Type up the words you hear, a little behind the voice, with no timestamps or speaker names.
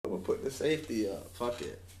put the safety up. Fuck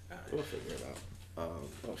it. We'll figure it out. Oh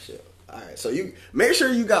shit. Alright, so you make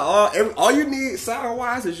sure you got all you need sound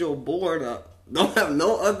wise is your board up. Don't have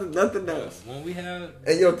nothing else. When we have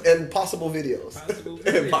and possible videos.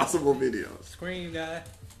 And possible videos. Screen guy.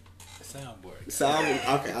 Soundboard.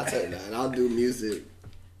 Okay, I'll take that. And I'll do music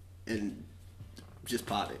and just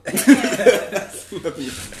pot it.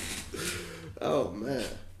 Oh man.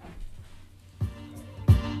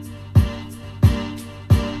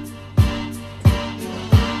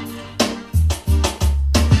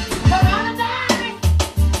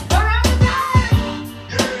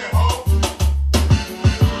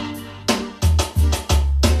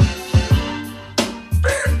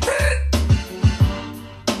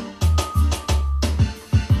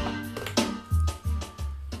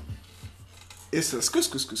 It's a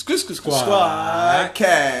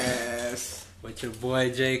SQUADcast with your boy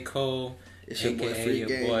J. Cole, it's your boy Free your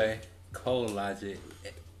Game. boy Cole Logic.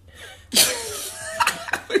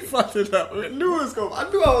 We fucked it up. I knew I was going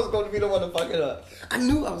to be the one to fuck it up. I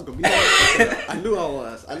knew I was going to be the one to fuck it up. I knew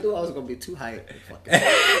I was going to be too hyped to fuck it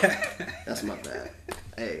up. That's my bad.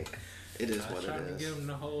 Hey, it is what it is. To give him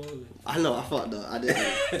the whole... I know, I fucked up. I didn't.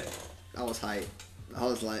 I was hyped. I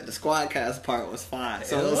was like, the SQUADcast part was fine.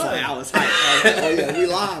 So it was like, I was hyped. I was like, oh yeah, we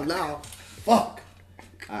live now. Fuck.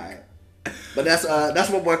 Alright. But that's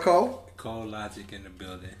my boy Cole. Cole Logic in the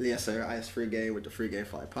building. Yes, sir. Ice Free Game with the Free Game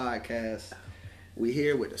Fight Podcast. We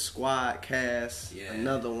here with the SQUADcast. Yeah.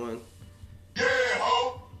 Another one. Yeah,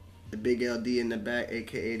 ho. The Big LD in the back,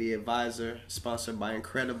 aka the Advisor. Sponsored by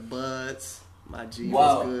Incredible Buds. My G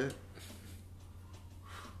was good.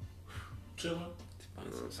 Chilling.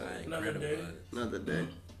 Another day.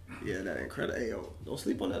 Yeah, that Incredible. Hey, yo, don't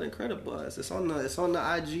sleep on that Incredible Buzz. It's on the IG. You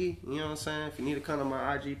know what I'm saying? If you need to come to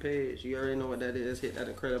my IG page, you already know what that is. Hit that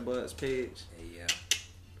Incredible Buzz page. Yeah.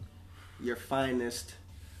 Your finest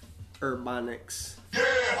urbanics. Yeah,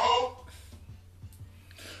 ho.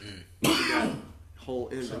 Whole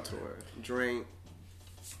inventory. Drink.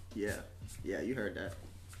 Yeah, you heard that.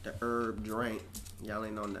 The herb drink. Y'all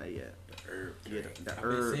ain't on that yet. The herb drink. Yeah, the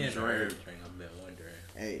herb drink. I've been wondering.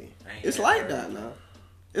 Hey, it's like that now.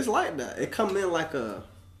 It's like that. It come in like a...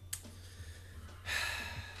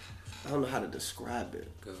 I don't know how to describe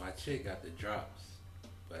it. Because my chick got the drops.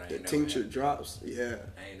 But I the ain't tincture drops, yeah.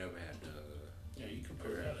 I ain't never had the... Yeah, you can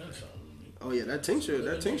put that in something. Oh yeah, that tincture real.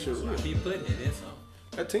 I be putting it in something.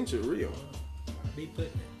 That tincture real. I be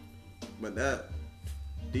putting it. But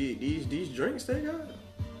these drinks they got,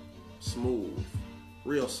 smooth.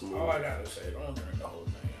 Real smooth. All I gotta say, don't drink the whole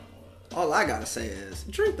thing at once. All I gotta say is,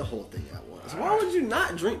 drink the whole thing at once. Why would you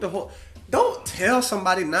not drink the whole... Don't tell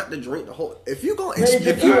somebody not to drink the whole... If you want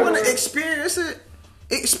to experience it,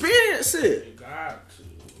 experience it. You got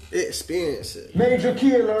to. Experience it. Major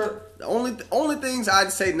key alert. The only things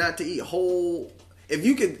I'd say not to eat whole... If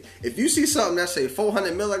you see something that say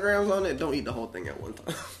 400 milligrams on it, don't eat the whole thing at one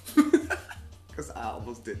time. Because I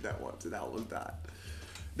almost did that once and I almost died.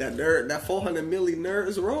 That 400 milli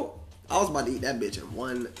nerds rope, I was about to eat that bitch in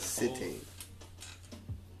one sitting.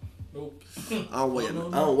 Nope. I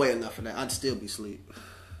don't weigh enough for that. I'd still be asleep.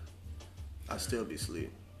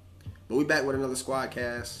 But we back with another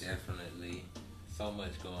SQUADcast. Definitely. So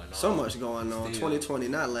much going on. Still. 2020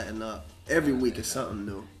 not letting up. Every week is something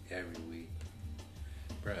new. Every week.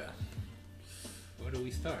 Bruh. Where do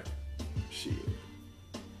we start? Shit.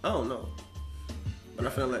 I don't know. But I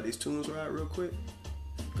feel like these tunes ride real quick.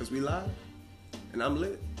 Because we live. And I'm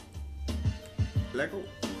lit. Let go.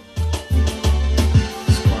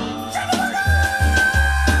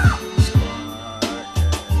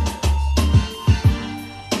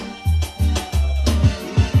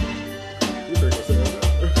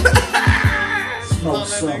 Smoke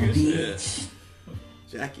some, bitch.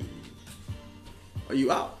 Jackie. Are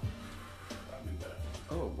you out? I'll be back.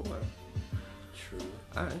 Oh, boy. True.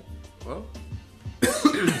 Alright. Well.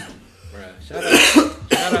 Bruh, shout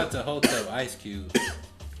out to Hotel Ice Cube.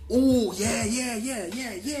 Ooh, yeah.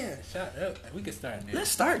 Shout out. We can start there.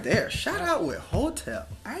 Let's start there. Shout out with Hotel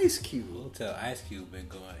Ice Cube. Hotel Ice Cube been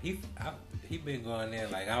going. He been going there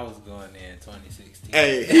like I was going there in 2016.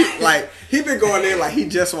 Hey, he been going there like he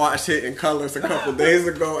just watched it in Colors a couple days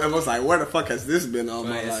ago and was like, where the fuck has this been all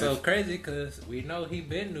my life? It's so crazy because we know he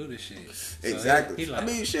been new to shit. So exactly. He like, I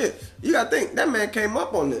mean, shit. You gotta think that man came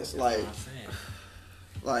up on this. Like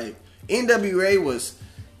NWA was,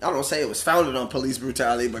 I don't say it was founded on police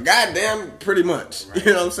brutality, but goddamn, pretty much. Right.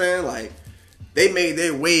 You know what I'm saying? Like, they made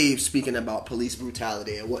their wave speaking about police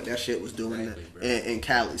brutality and what that shit was doing in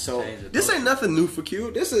Cali. So this ain't nothing new for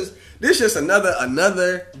Q. This just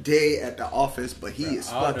another day at the office, but he is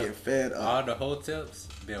fucking fed up. All the hotels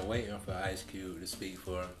been waiting for Ice Cube to speak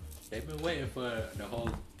for him. They've been waiting for the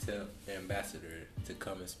hotel ambassador to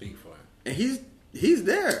come and speak for him. And he's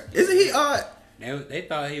there, isn't he? They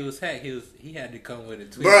thought he was hacked. He had to come with a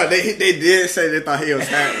tweet. Bro, they did say they thought he was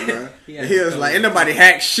hacked, bro. he was like, ain't nobody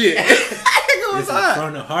hacked shit. This is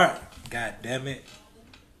from the heart. God damn it.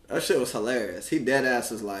 That shit was hilarious. He dead ass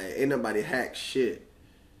was like, ain't nobody hacked shit.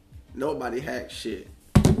 Nobody hacked shit.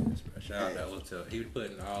 Shout out that hotel. He was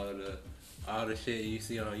putting all the shit you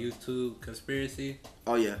see on YouTube conspiracy.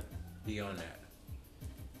 Oh yeah, he on that.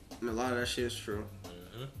 And a lot of that shit is true.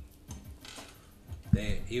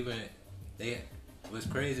 What's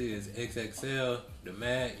crazy is XXL, the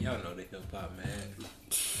Mag, y'all know the hip hop Mag.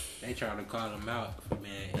 They trying to call him out for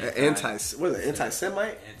being anti-Semite?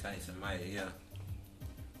 Anti-Semite, yeah.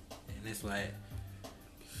 And it's like,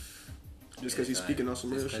 just because he's speaking on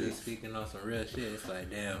some real shit. He's speaking on some real shit. It's like,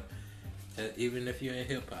 damn. Even if you're in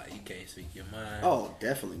hip hop, you can't speak your mind. Oh,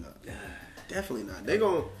 definitely not. Definitely not. They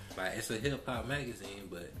gon' like, it's a hip hop magazine,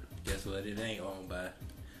 but guess what? It ain't owned by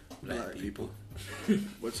black people.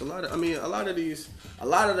 Which a lot of the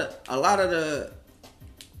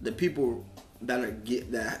people that are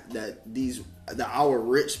these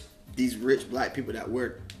rich black people that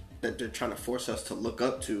they're trying to force us to look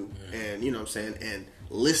up to, and you know what I'm saying, and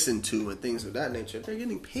listen to and things of that nature, they're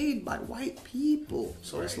getting paid by white people.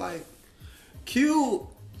 So It's like Cube.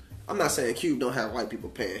 I'm not saying Cube don't have white people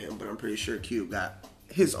paying him, but I'm pretty sure Cube got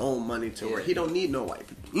his own money to where he don't need no white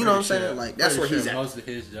people. You know what I'm saying? Like, that's where he's at. Most of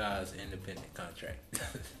his jobs independent contract.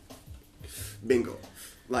 Bingo.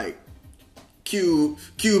 Like Cube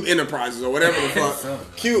Enterprises or whatever the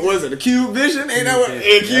fuck. Cube, was it a Cube Vision? Ain't that what?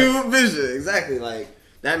 Cube Vision. Exactly. Like,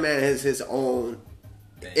 that man has his own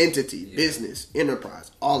entity, business,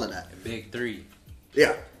 enterprise, all of that. The big three.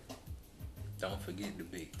 Yeah. Don't forget the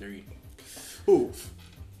big three. Who?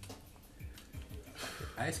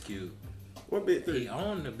 Ice Cube. What big three? He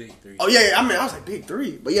owned the big three. Oh yeah, I mean, I was like big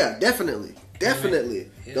three, but yeah, definitely.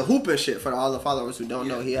 The hooping shit for all the followers who don't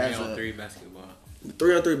know, he has a 3-on-3 basketball.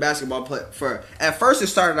 3-on-3 basketball play. At first, it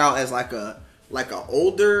started out as like a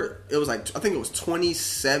older. It was like, I think it was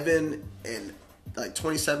 27 and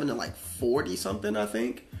 40 something. I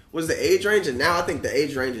think was the age range, and now I think the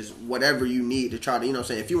age range is whatever you need to try to, you know what I'm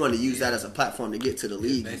saying. If you want to use that as a platform to get to the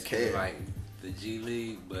league, you can. Like the G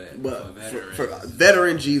League, but for veterans. For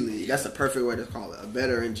veteran G League. That's the perfect way to call it, a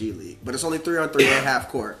veteran G League. But it's only 3-on-3 and half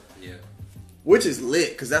court. Yeah. Which is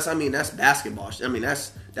lit, because that's basketball shit. I mean,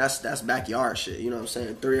 that's backyard shit. You know what I'm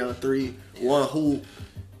saying? 3-on-3, one hoop.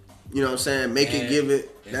 You know what I'm saying? Make it, give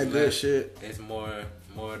it, that good shit. It's more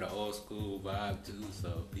the old school vibe too,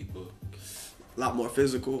 so people a lot more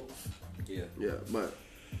physical. Yeah. Yeah, but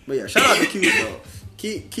yeah, shout out to Q though.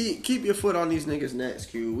 Keep your foot on these niggas' necks,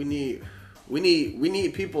 Q. We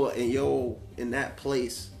need people in that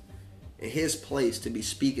place, in his place, to be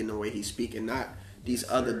speaking the way he's speaking, not these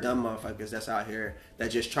other dumb motherfuckers that's out here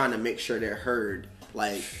that just trying to make sure they're heard.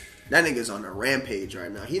 Like, that nigga's on a rampage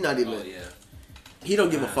right now. He not even. Oh, yeah. He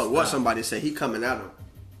don't give a fuck what somebody say. He coming at him.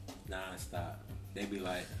 Non-stop. They be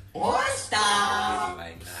like, Or stop. they be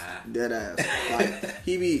like, nah. Dead ass. Like,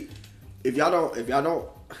 he be. If y'all don't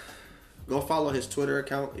go follow his Twitter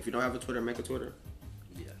account. If you don't have a Twitter, make a Twitter.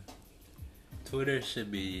 Yeah. Twitter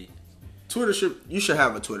should be. You should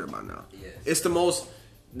have a Twitter by now. Yes. It's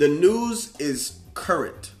the news is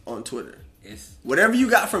current on Twitter. It's whatever you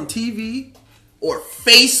got from TV or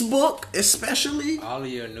Facebook, especially. All of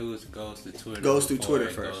your news goes to Twitter. Goes through Twitter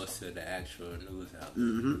first. Goes to the actual news outlet.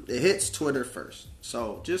 Mm-hmm. It hits Twitter first.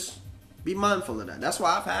 So just be mindful of that. That's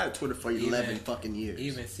why I've had Twitter for 11 fucking years.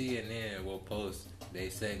 Even CNN will post their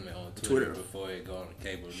segment on Twitter before it go on the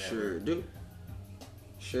cable network.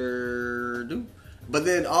 Sure do. But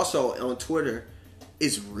then also on Twitter,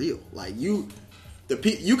 it's real. Like you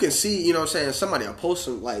can see, you know what I'm saying, somebody will post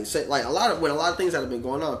some, like a lot of things that have been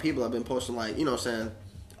going on, people have been posting, like, you know what I'm saying,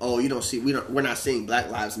 oh, we're not seeing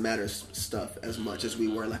Black Lives Matter stuff as much as we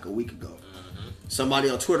were like a week ago. Mm-hmm. Somebody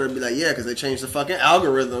on Twitter would be like, yeah, because they changed the fucking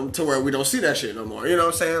algorithm to where we don't see that shit no more. You know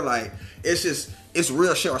what I'm saying? Like, it's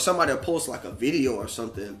real shit. Or somebody will post like a video or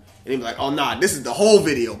something, and they be like, oh, nah, this is the whole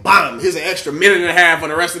video. Bam! Here's an extra minute and a half for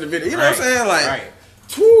the rest of the video. You know what I'm saying? Like,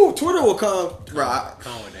 Twitter will come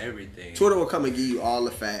with everything. Twitter will come and give you all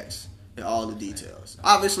the facts and all the details.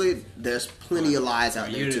 Obviously, there's plenty of lies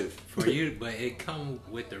out there too. But it comes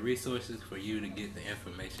with the resources for you to get the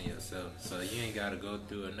information yourself. So you ain't got to go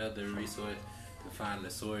through another resource to find the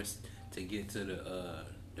source, to get to the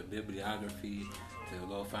bibliography, to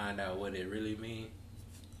go find out what it really means.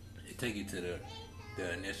 It take you to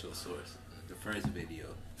the initial source, the first video,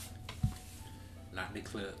 not the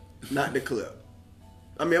clip. Not the clip.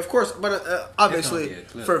 I mean, of course, but obviously,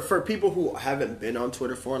 It's gonna be a clip. for people who haven't been on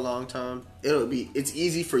Twitter for a long time, it's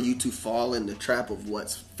easy for you to fall in the trap of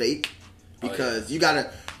what's fake because you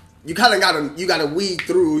gotta weed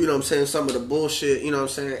through, you know what I'm saying, some of the bullshit, you know what I'm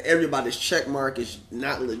saying. Everybody's check mark is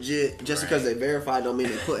not legit. Just because they verified don't mean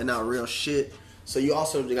they're putting out real shit. So you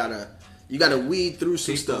also gotta weed through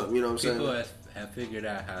some stuff, you know what I'm saying. People have figured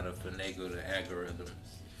out how to finagle the algorithms.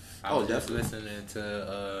 I Oh, was just definitely. listening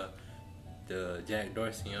to the Jack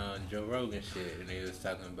Dorsey on Joe Rogan shit, and he was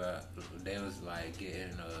talking about they was like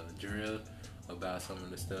getting drilled about some of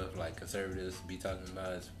the stuff like conservatives be talking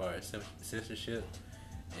about as far as censorship,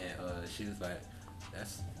 and she was like,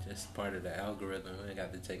 "That's just part of the algorithm. We ain't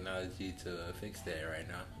got the technology to fix that right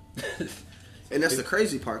now." And that's the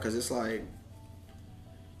crazy part because it's like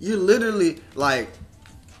you're literally like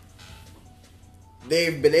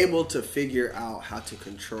they've been able to figure out how to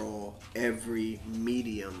control every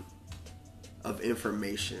medium of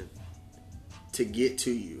information to get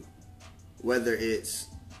to you, whether it's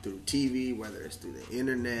through TV, whether it's through the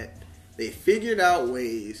internet. They figured out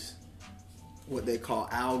ways, what they call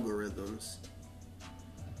algorithms,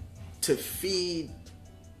 to feed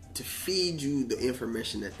you the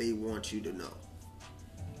information that they want you to know.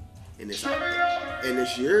 And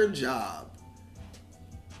it's your job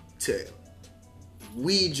to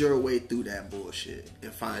weed your way through that bullshit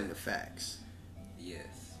and find the facts. Yes.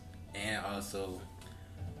 And also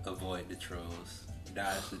avoid the trolls.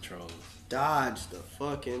 Dodge the trolls. Dodge the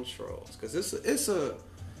fucking trolls, cause it's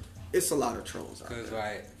a lot of trolls out Cause there.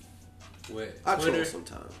 like with I Twitter, troll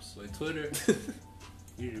sometimes. with Twitter,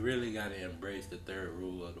 you really gotta embrace the third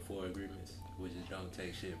rule of the 4 agreements, which is don't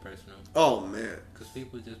take shit personal. Oh man, Cause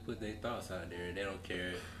people just put their thoughts out there. They don't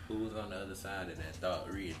care who's on the other side of that thought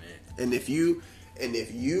reading it. and if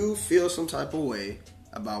you feel some type of way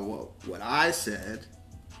about what I said,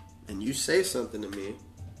 and you say something to me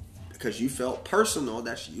because you felt personal,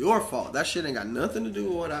 that's your fault. That shit ain't got nothing to do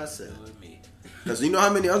with what I said. With me. Because you know how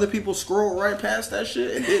many other people scrolled right past that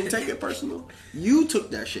shit and didn't take it personal? You took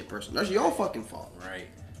that shit personal. That's your fucking fault. Right.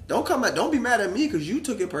 Don't be mad at me because you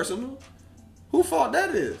took it personal. Who fault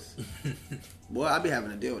that is? Boy, I be having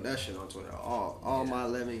to deal with that shit on Twitter all my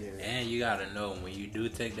 11 years. And you gotta know when you do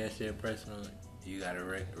take that shit personal, you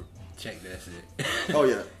gotta check that shit. Oh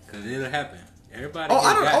yeah. Cause it'll happen. Everybody.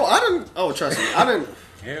 Trust me, I didn't.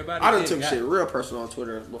 Everybody. I done get took got. shit real personal on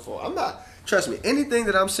Twitter before. I'm not. Trust me, anything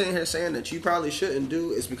that I'm sitting here saying that you probably shouldn't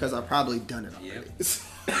do is because I've probably done it already. Yep.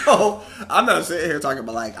 So I'm not sitting here talking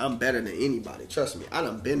about like I'm better than anybody. Trust me, I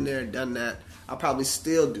done been there, done that. I probably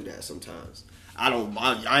still do that sometimes. I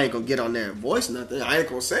ain't gonna get on there and voice nothing. I ain't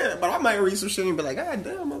gonna say it, but I might read some shit and be like, God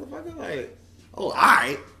damn, motherfucker, like, oh,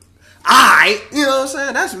 alright. You know what I'm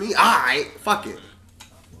saying? That's me. Alright, fuck it.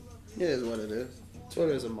 It is what it is.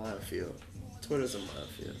 Twitter is a minefield.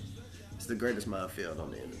 It's the greatest minefield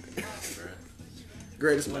on the internet. Bruh.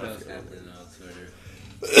 Greatest What else minefield. happened on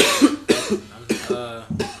Twitter?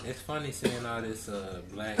 It's funny seeing all this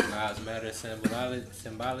Black Lives Matter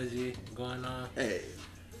symbology going on. Hey,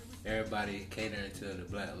 Everybody catering to the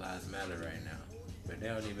Black Lives Matter right now, but they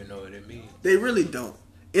don't even know what it means. they really don't.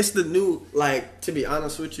 It's the new, like, to be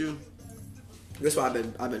honest with you, that's why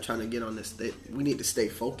I've been trying to get on this. We need to stay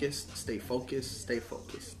focused.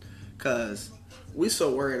 Cause we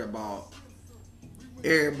so worried about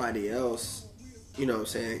everybody else, you know what I'm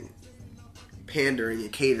saying, pandering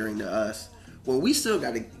and catering to us. When we still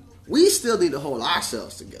need to hold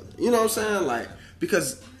ourselves together. You know what I'm saying? Like,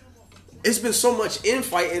 because it's been so much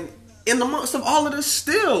infighting in the midst of all of this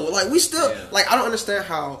still. Like, we still, like, I don't understand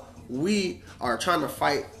how we are trying to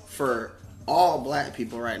fight for all black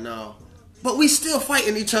people right now, but we still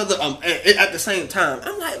fighting each other at the same time.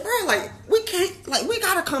 I'm like, bro, like, we can't, like, we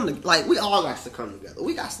gotta come to, like, we all got to come together.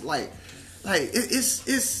 We got to, like,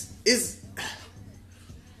 it's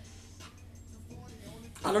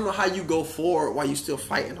I don't know how you go forward while you still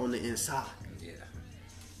fighting on the inside. Yeah.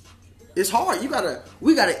 It's hard.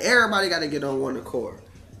 Everybody gotta get on one accord.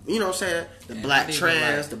 You know what I'm saying? The black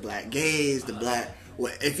trans, the black gays, the black.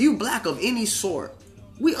 Well, if you black of any sort,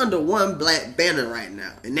 we under one black banner right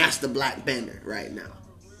now, and that's the black banner right now.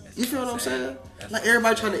 You feel what I'm saying? Like,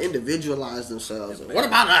 everybody trying to individualize themselves. What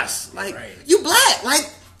about us? Like, you black? Like,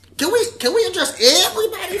 can we address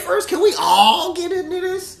everybody first? Can we all get into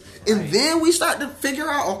this? And then we start to figure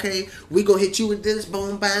out, okay, we gonna hit you with this,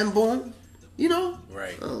 boom, bam, boom. You know?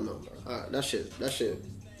 Right. I don't know. All right, that shit.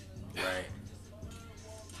 Right.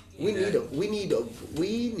 We need a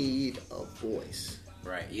voice.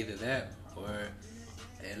 Right. Either that or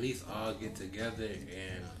at least all get together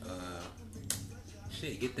and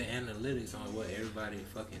shit, get the analytics on what everybody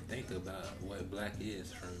fucking think about what black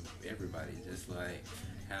is from everybody. Just like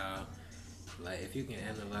how, like, if you can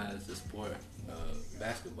analyze the sport of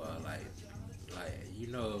basketball, like you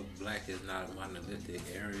know, black is not monolithic.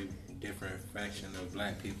 Every different faction of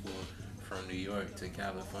black people, from New York to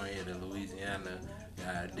California to Louisiana,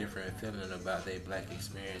 got a different feeling about their black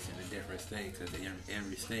experience in a different state, because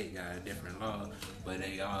every state got a different law, but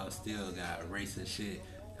they all still got racist shit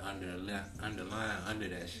underlying under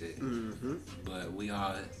that shit. Mm-hmm. But we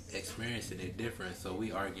all experiencing it different, so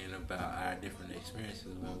we arguing about our different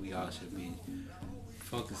experiences when we all should be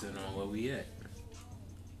focusing on where we at.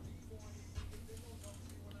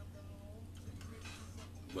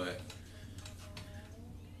 But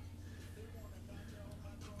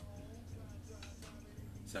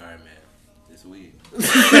sorry, man, it's weed.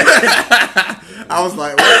 I was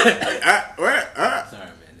like, what? Sorry,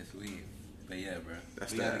 man, it's weed. But yeah, bro,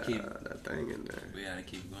 That's we gotta keep that thing in there. we gotta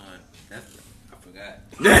keep going. I forgot.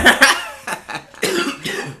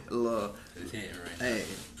 Little, It's hitting right hey,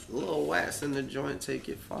 little wax in the joint take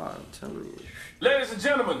it far. I'm telling you, Ladies and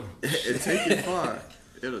gentlemen, it'll take you far.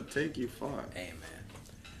 It'll take you far. now. Hey,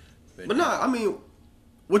 man. But no, I mean,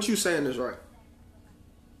 what you saying is right.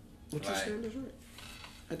 What you Like- saying is right.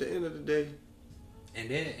 At the end of the day, And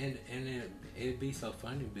then it'd be so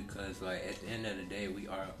funny because, like, at the end of the day, we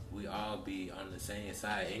all be on the same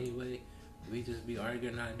side anyway. We just be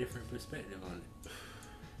arguing our different perspective on it.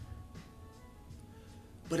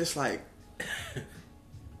 but it's like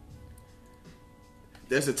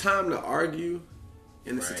there's a time to argue,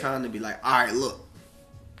 and it's Right. a time to be like, all right, look,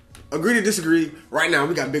 agree to disagree. Right now,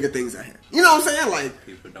 we got bigger things at hand. You know what I'm saying? Like,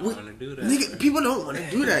 People don't want to do that. nigga, bro. people don't want to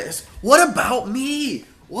do that. It's, what about me?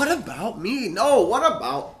 What about me? No, what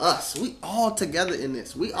about us? We all together in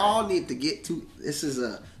this. We all need to get to. This is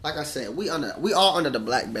like I said, we all under the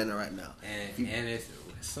black banner right now. And it's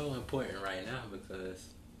so important right now because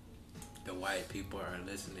the white people are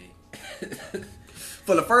listening.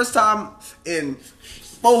 For the first time in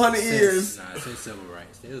 400 years, Since civil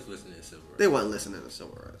rights, they was listening to civil rights. they wasn't listening to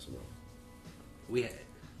civil rights. No. We had.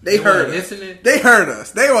 They heard weren't us. listening. They heard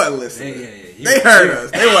us. They wasn't listening. Yeah. They heard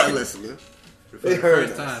us. They wasn't listening. For They the heard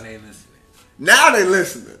first us. time, they listening. Now they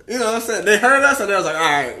listening. You know what I'm saying? They heard us and they was like, all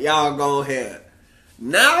right, y'all go ahead.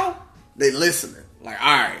 Now they listening. Like, all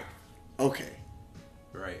right, okay.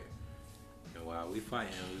 Right. And while we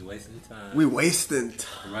fighting, we wasting time. We wasting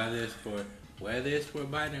time. Whether it's for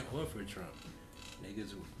Biden or for Trump,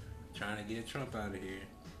 niggas trying to get Trump out of here.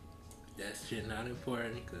 That shit not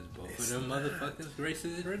important because both of them motherfuckers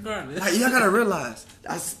racist regardless. Like, y'all gotta realize,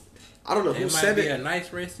 I don't know who It might said be it. a nice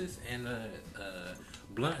racist and a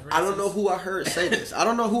blunt racist. I don't know who I heard say this.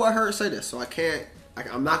 So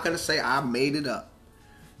I'm not gonna say I made it up.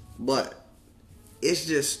 But it's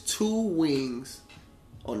just two wings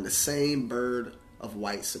on the same bird of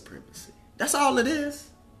white supremacy. That's all it is.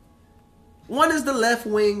 One is the left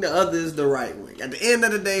wing, the other is the right wing. At the end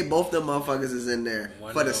of the day, both them motherfuckers is in there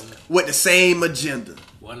with the same agenda.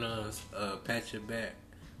 One of them pat your back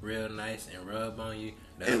real nice and rub on you.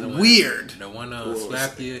 The And other weird. The one of them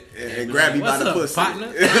slap you And be grab like, you by "What's the up, pussy." partner?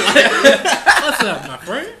 What's up, my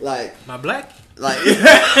friend? Like, My black? that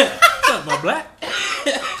What's up, my black?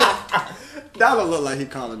 don't look like he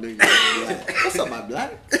calling niggas black. What's up, my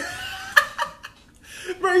black?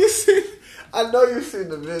 Bro, I know you seen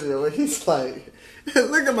the video where he's like,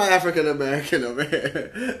 look at my African American over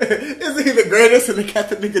here. Isn't he the greatest in the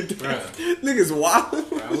Captain Nigga dance? Niggas wild.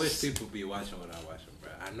 Bro, I wish people be watching what I watching,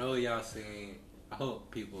 bro. I know y'all seen. I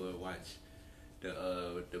hope people would watch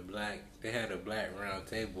the black. They had a black round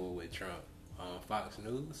table with Trump on Fox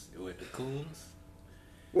News with the coons.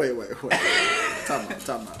 Wait. Time out.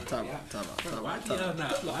 Why do y'all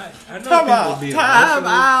not? I know Time people out. be Time emotional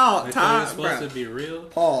out. because it's supposed Bruh. to be real.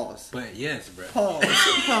 Pause. But yes, bro. Pause.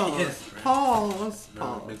 bro. Pause.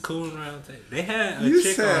 The coon round table. They had a You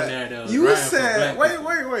chick on there that said. was You riding for said. black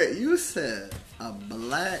people. Wait. You said a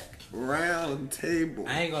black round table.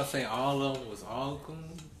 I ain't gonna say all of them was all coon.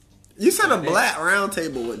 You said a black round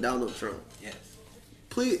table with Donald Trump. Yes.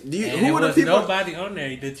 Please, And who there were the was people? nobody on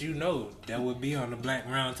there that you know that would be on the black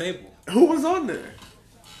round table. Who was on there?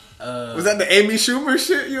 Was that the Amy Schumer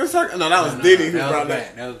shit you was talking? No, that was Diddy who brought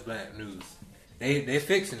that. That was black news. They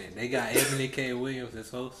fixing it. They got Ebony K. Williams as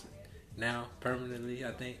host now permanently.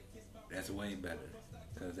 I think that's way better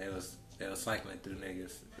because they was cycling through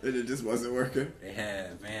niggas. And it just wasn't working. They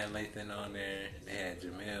had Van Lathan on there. They had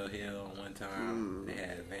Jamel Hill one time. They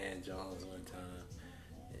had Van Jones one time.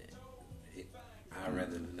 I'd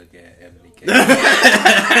rather look at Ebony K.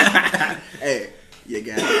 Hey, you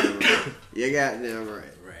got damn right.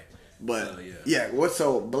 Right. But Oh, yeah. yeah, what?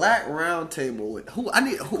 So Black Round Table.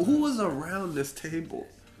 Who was around this table?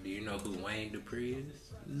 Do you know who Wayne Dupree is?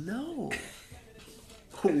 No.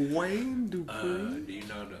 Wayne Dupree. Do you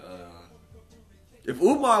know If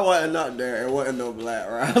Umar wasn't up there, it wasn't no Black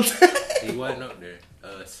Round Table. he wasn't up there.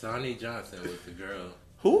 Sonny Johnson was the girl.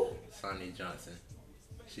 Who? Sonny Johnson.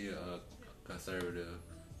 She a conservative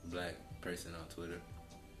black person on Twitter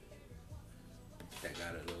that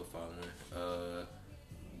got a little following.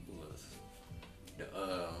 Who was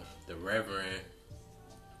the Reverend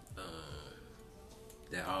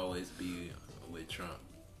that always be with Trump.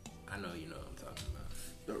 I know you know what I'm talking about.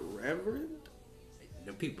 The Reverend?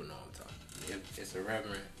 The people know what I'm talking about. It's a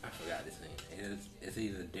Reverend. I forgot his name. It's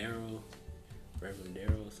either Reverend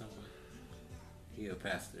Daryl or something. He a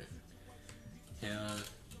pastor. Him. Oh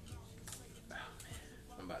man,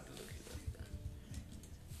 I'm about to look it up. Bro.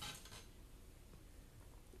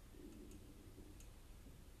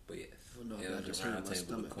 But yes, Oh no, it I was just a heard round my table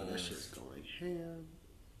stomach. of That coons. shit's going ham.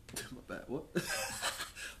 My bad. What? My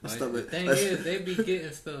Like, stomach. the thing is, they be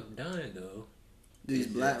getting stuff done though. These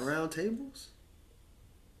It's Black just- Round Tables?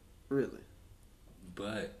 Really?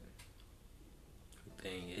 But the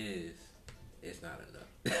thing is, it's not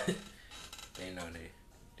enough. they know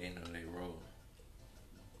they roll.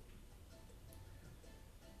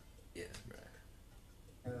 Yes,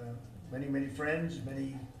 bro. Many friends,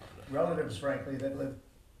 many relatives, frankly, that live.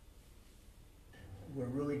 We're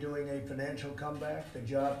really doing a financial comeback. The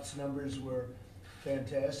jobs numbers were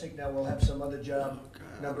fantastic. Now we'll have some other job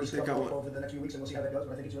God, numbers I think come I up would- over the next few weeks, and we'll see how that goes.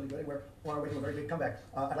 But I think it's really good, and we're on our way to a very big comeback.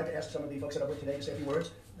 I'd like to ask some of the folks that I'm with today to say a few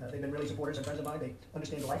words. They've been really supporters and friends of mine. They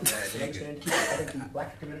understand life. They understand, I think, the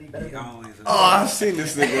black community better He than always Oh, I've seen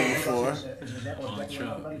this nigga before. As an example of On exactly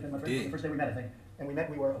Trump. what he's been my friend Dick. from the first day we met, I think. And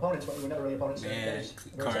we were opponents, but we were never really opponents. Man, That is a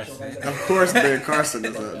very special Carson. guy. Of course, Ben Carson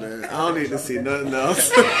is up there. I don't need to see nothing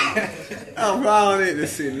else. I don't need to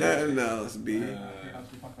see nothing else, B.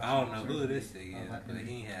 I don't know who this thing is, but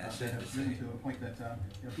he had shit to say. To a point that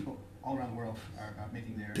people all around the world are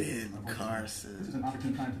making their Ben voices. Carson. This is an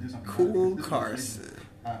opportune time to do something. Cool This Carson.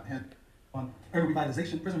 Had on urban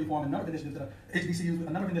revitalization, prison reform, and a number of initiatives that are HBCUs,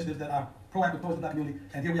 a number of initiatives that are proactive towards the black community.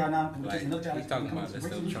 And here we are now, and we're Like, taking another challenge. he's talking to come about up the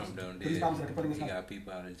with some stuff great Trump solutions done to these did. problems that are confronting us He now. got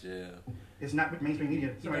people out of jail. It's not with mainstream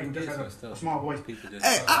media. He Somebody done who just did has some a stuff. small voice. People just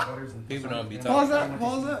Hey, people don't be Pause talking that, about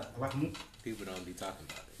pause that. People don't be talking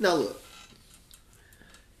about it. Now look.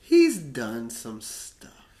 He's done some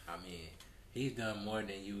stuff. I mean, he's done more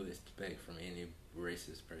than you would expect from any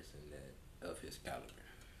racist person that of his caliber.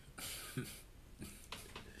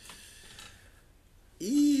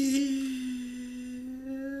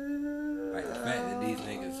 Like the fact that these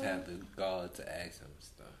niggas have the gall to ask him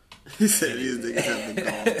stuff He said these niggas have the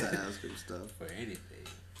gall to ask him stuff. for anything.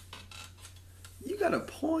 You got a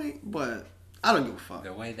point, but I don't give a fuck.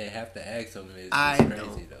 The way they have to ask him is I just don't.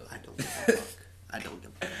 crazy though. I don't give a fuck. I don't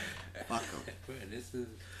give a fuck. Fuck 'em. Bro,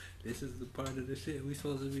 this is the part of the shit we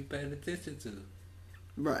supposed to be paying attention to.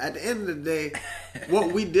 Bro, at the end of the day,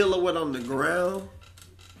 what we dealing with on the ground,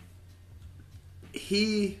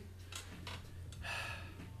 he...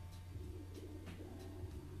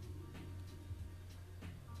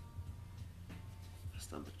 My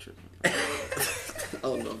stomach tripping. I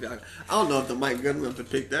don't know if the mic good enough to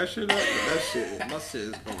pick that shit up, but my shit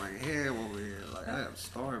is going ham over here. Like, I am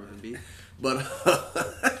starving, B. But,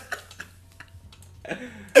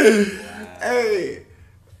 hey,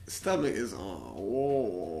 stomach is on.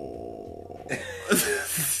 Whoa.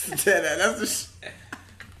 That's the shit.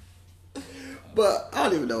 But I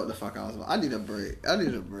don't even know what the fuck I was about. I need a break.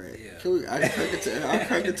 Yeah. Can we? I crank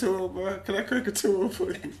it to him, bro. Can I crank it to him,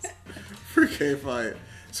 please? Free K Fight,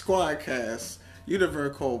 SQUADcast,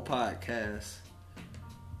 Universe Podcast.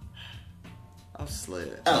 I'm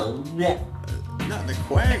slid. Oh, yeah. Not the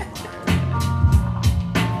Quagmire.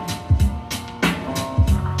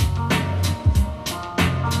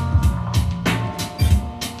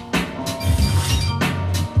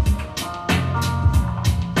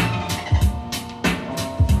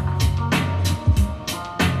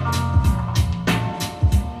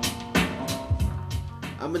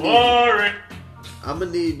 I'm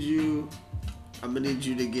gonna need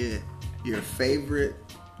you to get your favorite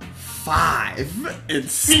 5 and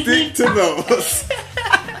stick to those.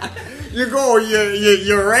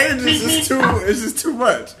 Your range is just too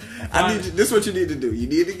much. I need you, this is what you need to do. You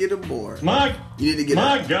need to get a board. You need to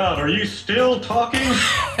get God, are you still talking?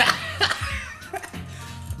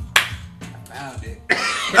 Found it.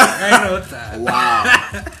 Ain't no time.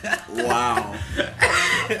 Wow.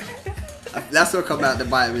 That's gonna come out to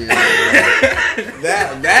bite me.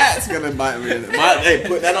 That's gonna bite me. Hey,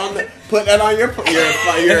 put that on your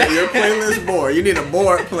playlist board. You need a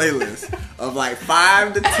board playlist of like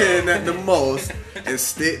 5 to 10 at the most, and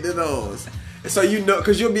stick to those. So you know,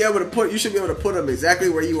 because you should be able to put them exactly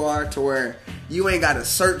where you are, to where you ain't got to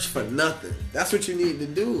search for nothing. That's what you need to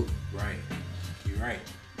do. Right. You're right.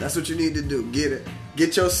 That's what you need to do.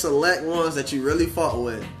 Get your select ones that you really fought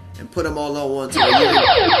with, and put them all on one to where you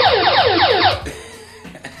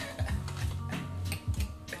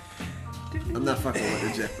I'm not fucking with the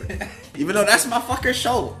Jeopardy, even though that's my fucking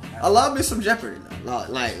show. I love me some Jeopardy now.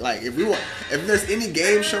 Like if there's any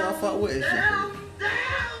game show I fuck with, it's Jeopardy.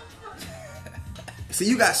 See,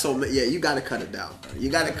 you got so many. Yeah, you got to cut it down, bro. You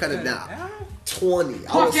got to cut it down. 20.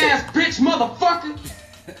 Fuck ass bitch, motherfucker.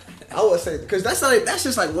 I would say, because that's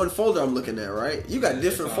just like one folder I'm looking at, right? You got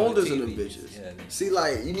different folders in them bitches. Yeah, see,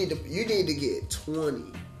 like you need to get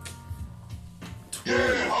 20.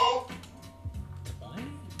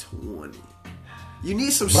 20. You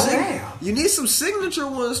need some signature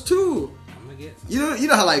ones too. I'm gonna get some. You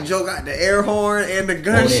know how like Joe got the air horn and the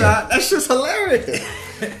gunshot? That's just hilarious.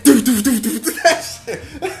 That shit.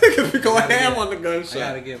 We go ham on the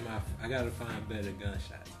gunshot. I gotta find better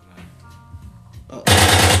gunshots. Oh.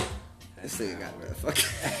 This thing got that fucking.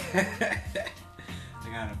 I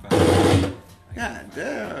gotta find. God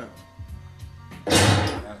damn.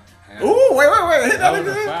 Ooh, wait. Hit that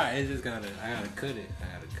again. It's just I gotta cut it.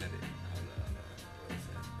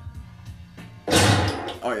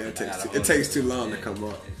 Oh yeah, it takes too long to come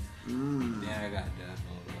up. Yeah, I got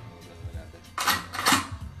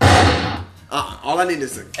that. All I need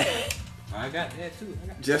is a. I got that too.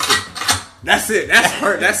 That's it. That's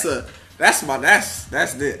her. That's it.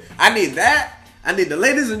 I need that. I need the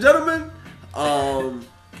ladies and gentlemen. I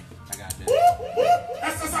got that.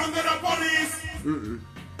 That's the sound of the police.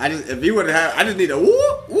 I just need a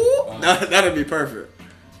whoop whoop. That'd be perfect.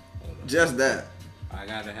 Just that. I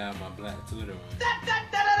gotta have my black Twitter on.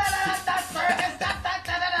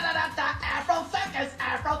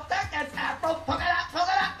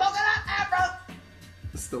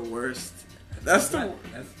 It's the worst. That's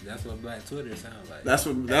what black Twitter sounds like. That's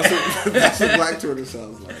what black Twitter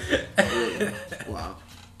sounds like. Yeah. Wow.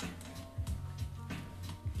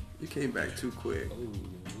 You came back too quick. Ooh.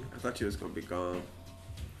 I thought you was gonna be gone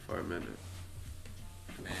for a minute.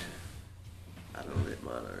 Man. I don't lit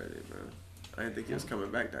mine already, bro. I didn't think you was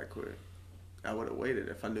coming back that quick. I would have waited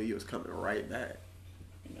if I knew you was coming right back.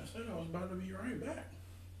 I said I was about to be right back.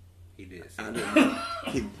 He did say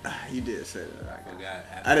He did say that.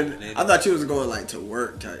 I thought you was going like to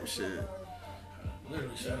work type shit.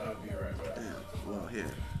 Literally said I'd be right back. Damn. Well,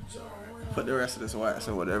 here. It's alright. Put the rest of this wax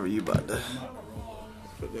and whatever you about to.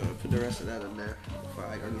 Put the rest of that in there before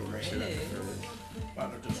I go get my shit out.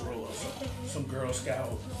 About to just roll up some Girl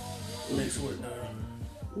Scout mixed with the.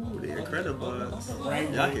 Ooh, the Incredibles.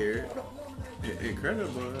 Rainbow. Y'all hear it?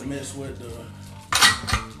 Incredibles. Mixed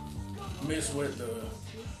with the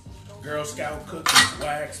Girl Scout cookies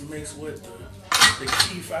wax mixed with the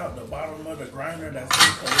keef out the bottom of the grinder that's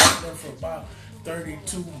been collecting for about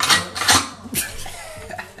 32 months.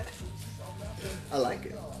 I like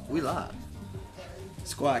it. We live.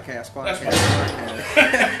 SQUADcast.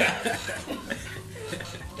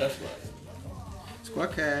 That's right.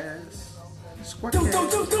 SQUADcast.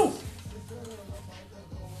 Do.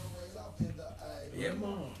 Yeah,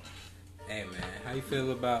 mom. Hey man, how you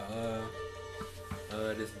feel about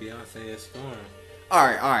this Beyonce Storm? All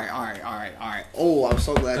right. Oh, I'm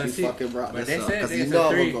so glad you fucking brought this up, because you know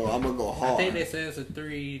I'm gonna go hard. I think they said it's a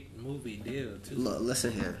 3-movie deal too. Look,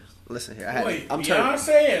 listen here. Wait,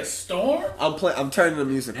 Beyonce and Storm? I'm turning the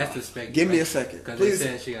music That's off. the speculation. Give me a second, Because please. they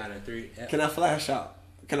said she got a 3. Can I flash out?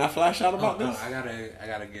 About this? I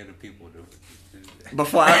gotta give the people the.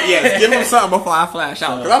 Before give them something before I flash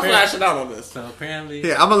out. Because I'm flashing out on this. So apparently,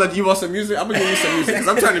 I'm gonna let you want some music. I'm gonna give you some music because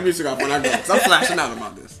I'm turning the music off when I go. Because I'm flashing out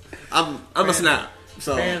about this. I'm a snap.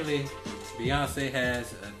 So apparently, Beyonce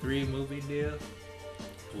has a 3-movie deal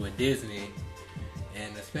with Disney,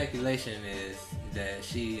 and the speculation is that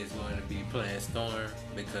she is going to be playing Storm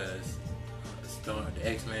because Storm, the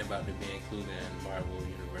X-Men, about to be included in the Marvel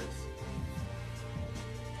universe.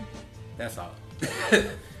 That's all.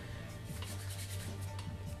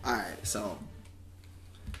 alright, so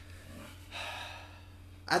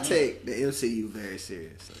I take the MCU very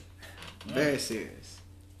seriously. Very serious.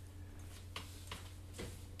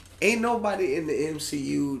 Ain't nobody in the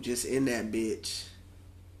MCU just in that bitch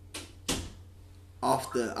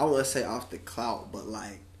off the, I wouldn't say off the clout, but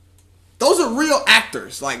like, those are real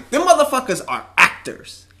actors. Like, them motherfuckers are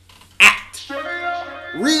actors.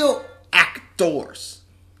 Real actors.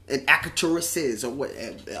 and actresses or what,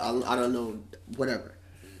 I don't know, whatever.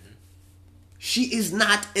 She is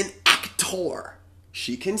not an actor.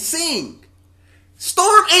 She can sing.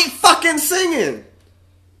 Storm ain't fucking singing.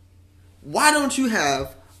 Why don't you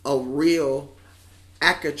have a real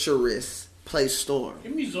actress play Storm?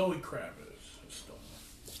 Give me Zoe Kravitz. Storm.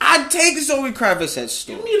 I'd take Zoe Kravitz as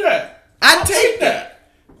Storm. Give me that. I'd take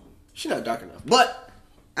that. She's not dark enough, but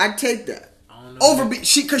I'd take that.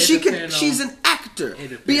 She's an actor.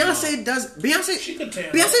 Beyonce's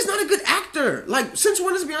not a good actor. Like, since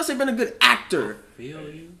when has Beyonce been a good actor? I feel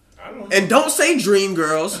you. I don't know. And don't say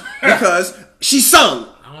Dreamgirls because she sung.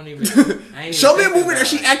 Show me a movie that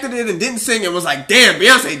she acted in and didn't sing and was like, damn,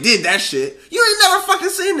 Beyonce did that shit. You ain't never fucking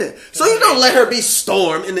seen it. So you don't let her be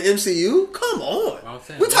Storm in the MCU? Come on.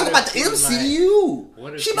 We talking about the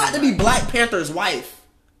MCU. She about to be Black Panther's wife.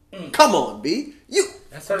 Come on, B.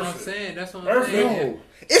 That's what I'm saying. That's what I'm saying.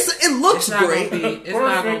 It looks great. It's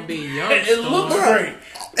not gonna be young. It looks great.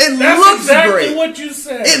 That's looks exactly great. What you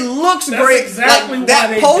said. It looks That's great. Exactly like,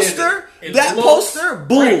 that poster.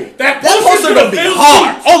 Boom. Great. That poster gonna be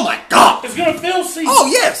hard. Seats. Oh my god. It's gonna fill seats. Oh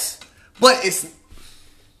yes, but it's.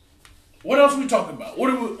 What else are we talking about? What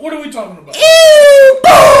are we talking about? Boom.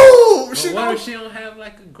 What if she don't have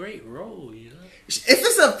like a great role? You know, if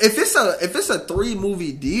it's a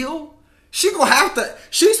 3-movie deal. She gonna have to.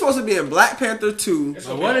 She's supposed to be in Black Panther 2. It's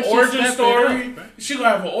gonna be an origin story. She gonna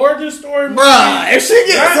have an origin story movie. Bruh, if she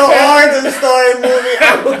gets an origin story movie,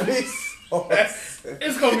 I would be so.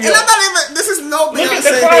 It's gonna be. And I'm not even. This is no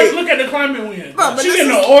Beyonce. Look at the climate we in. She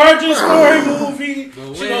getting an origin story movie.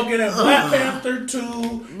 She gonna get in Black Panther 2,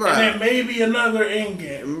 and then maybe another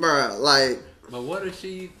Endgame. Bruh, like. But what if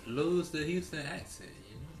she lose the Houston accent?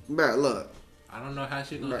 You know? Bruh, look. I don't know how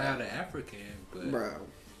she gonna have the African, but. Bruh.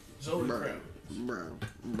 Zoe Kravitz. Bro.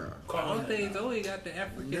 I don't think Zoe got the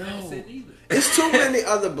African accent either. It's too many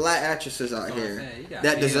other black actresses out here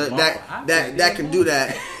that deserve that can do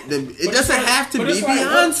that. It doesn't have to be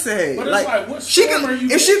Beyonce. But it's like, what she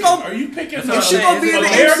can, if she go, are you picking? If she gonna be in the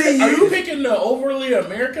MCU, are you picking the overly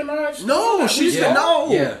Americanized? No, she's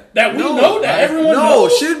no. Yeah. That we know that everyone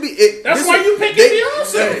knows. Should be. That's why you picking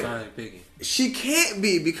Beyonce. She can't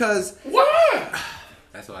be because why?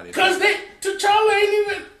 That's why because T'Challa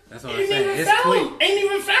ain't even. That's what I'm saying. Ain't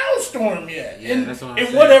even found Storm yet. Yeah, that's what I'm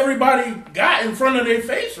saying. What everybody got in front of their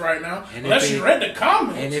face right now, and unless you read the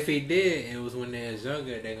comments. And if he did, it was when they was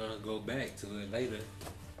younger. They're gonna go back to it later.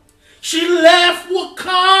 She left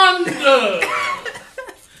Wakanda.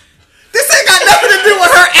 This ain't got nothing to do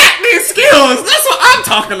with her acting skills. That's what I'm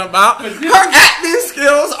talking about. Her acting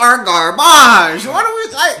skills are garbage. What do we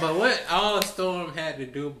like? But what all Storm had to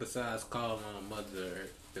do besides call on Mother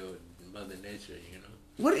Nature, you know?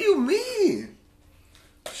 What do you mean?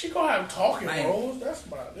 She gonna have talking roles. That's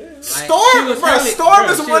about it. Storm is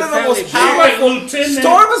one of the most powerful.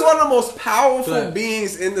 Storm is one of the most powerful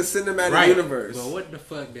beings in the cinematic universe. But what the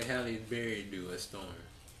fuck did Halle Berry do as Storm?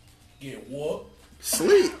 Get whooped.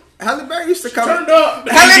 Sleep. Halle Berry used to come. Turned up.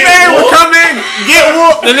 Halle Berry would come in, get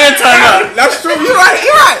whooped, and then turn up. That's true. You're right.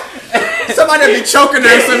 Somebody be choking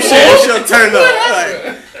her or some shit, and she'll turn up.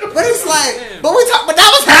 Like, but it's like, but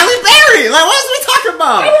that was Halle Berry. Like, what was we talking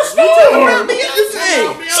about? That was Storm.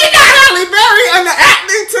 She got Halle Berry on the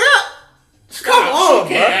acting tip. Come on,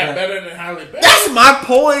 she can't have better than Halle Berry. That's my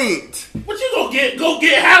point. What you gonna get? Go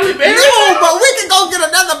get Halle Berry? No, but we can go get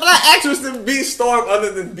another black actress to be Storm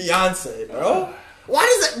other than Beyonce, bro. Why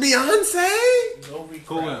does it Beyonce? Zoe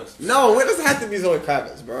Kravitz. No, it doesn't have to be Zoe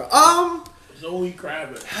Kravitz, bro. Zoe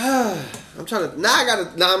Kravitz. I'm trying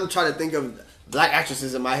to think of black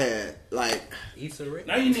actresses in my head, like Issa Rae.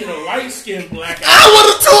 Now you need a light skinned black actress. I would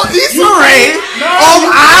have told Issa Rae.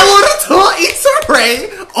 I would have told Issa Rae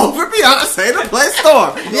over Beyonce to play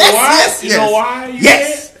Storm. Yes. You know why?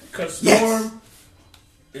 Yes. Because Storm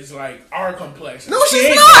is like our complexion. No,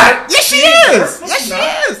 she's not. Yes, she is. Yes, she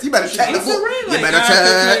is. You better check the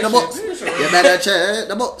book. You better check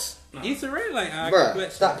the books. Issa Rae like our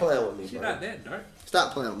complexion. Stop playing with me, She's bro. not that dark.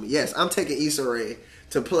 Stop playing with me. Yes, I'm taking Issa Rae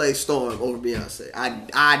to play Storm over Beyonce.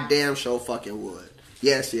 I damn sure fucking would.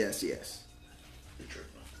 Yes.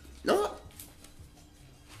 No.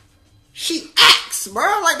 She acts,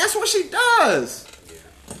 bro. Like, that's what she does.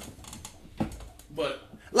 Yeah. But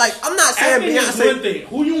like, I'm not saying Beyonce. Thing.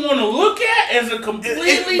 Who you want to look at is a completely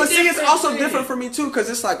different But see, it's also thing. different for me too, because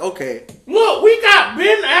it's like, okay, look, we got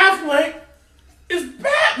Ben Affleck. It's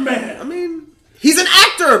Batman. I mean, he's an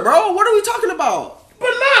actor, bro. What are we talking about? But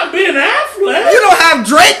not Ben Affleck. You don't have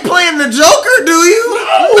Drake playing the Joker, do you?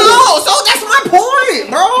 No. So that's my point,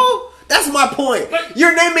 bro. That's my point.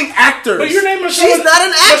 You're naming actors. But you're naming she's not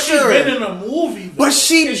an actor. But she's been in a movie. Though. But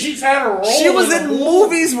she's had a role. She was in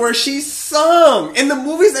movies where she sung. In the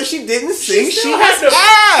movies that she didn't sing, she was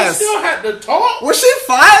ass. She still had to talk. Was she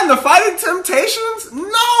fine in the Fighting Temptations?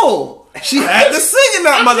 No. She had to sing in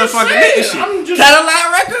that motherfucker, didn't she?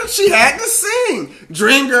 Cadillac Records, she had to sing.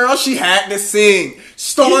 Dreamgirl, she had to sing.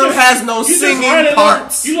 Storm has no singing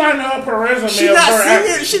parts. You lining up her resume. She's not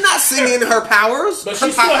singing. She's not singing her powers. But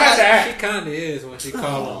she still has to act. She kind of is when she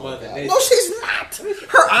calls her mother. No, she's not.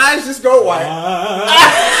 Her eyes just go white.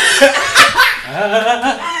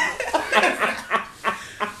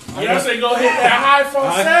 Beyonce go hit that high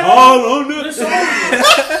falsetto. All on the so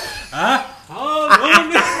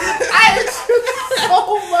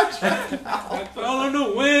much. All on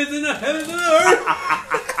the winds and the heavens and the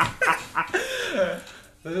earth.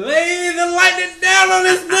 Lay the lightning down on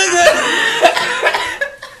this nigga.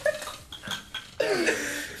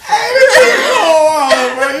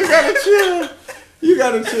 Oh, bro, you gotta chill. You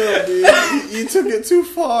gotta chill, dude. You took it too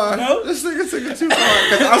far. No, this nigga took it too far.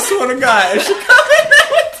 Cause I swear to God, if she come in there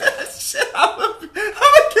with that shit, I'm gonna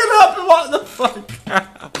get up and walk the fuck out.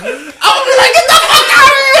 I'm gonna be like, get the fuck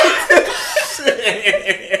out of here!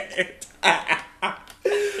 Shit.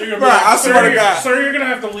 Bro, I swear to God. Sir, you're gonna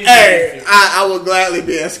have to leave. Hey, I will gladly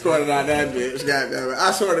be escorted out that bitch. Goddamn it.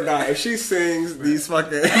 I swear to God, if she sings these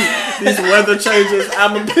fucking these weather changes,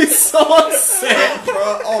 I'm gonna be so upset,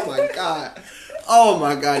 bro. Oh my God. Oh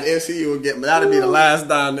my God, MCU will get me. That'll be the last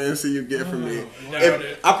dime the MCU get from me.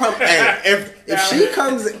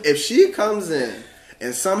 If she comes in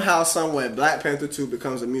and somehow, someway, Black Panther 2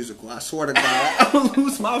 becomes a musical, I swear to God, I'm gonna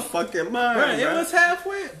lose my fucking mind. Bro, it was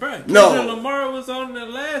halfway. Bro, no. Lamar was on the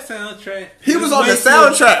last soundtrack. He was on the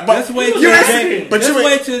soundtrack, but just wait till Jay.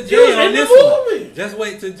 Wait till Jay on this one. Just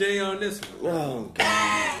wait till Jay on this one. Oh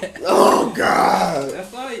God. Oh God.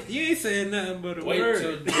 That's all. You ain't saying nothing but a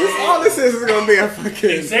word. All this is gonna be a fucking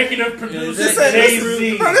executive producer. This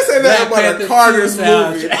ain't nothing but a Carter's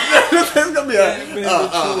movie. This is gonna be a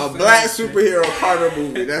black superhero Carter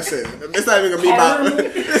movie. That's it. It's not even gonna be about.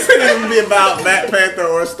 This ain't even gonna be about Black Panther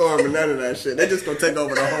or Storm or none of that shit. They just gonna take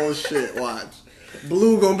over the whole shit. Watch.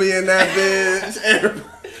 Blue gonna be in that bitch.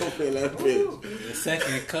 Everybody gonna be in that bitch. The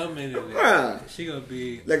second coming of it. She gonna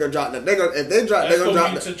be. They gonna drop that. They gonna drop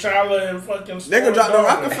T'Challa and fucking. They gonna drop the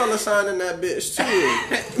Rockefeller sign in that bitch too.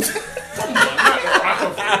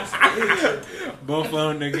 Both of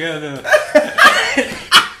them together.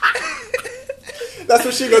 That's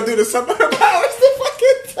what she gonna do to some of her powers to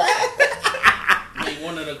fucking die. Make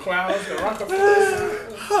one of the clouds, the Rockefeller.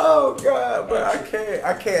 Oh God, but I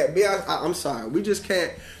can't. I'm sorry. We just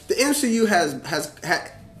can't. The MCU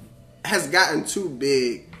has gotten too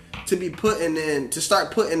big to be to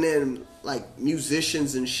start putting in like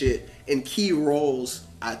musicians and shit in key roles.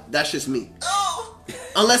 That's just me.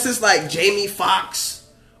 Unless it's like Jamie Foxx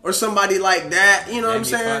or somebody like that. You know what I'm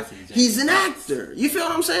saying? He's an actor. You feel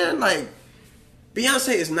what I'm saying? Like,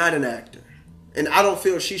 Beyonce is not an actor. And I don't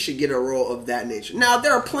feel she should get a role of that nature. Now,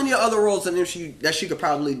 there are plenty of other roles that she could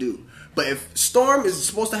probably do. But if Storm is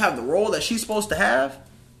supposed to have the role that she's supposed to have,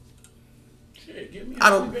 shit, give me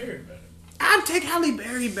Halle Berry back. I'd take Halle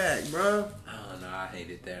Berry back, bro. I don't know. I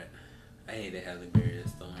hated that. I hated Halle Berry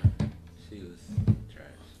as Storm. She was trash.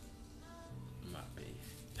 My opinion.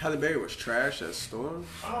 Halle Berry was trash as Storm?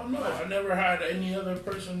 I don't know. I never had any other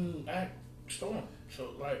person act Storm.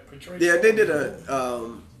 So, like, portray Yeah, Storm. they did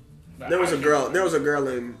there was a girl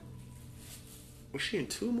in. Was she in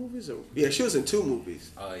 2 movies? Yeah, she was in 2 movies.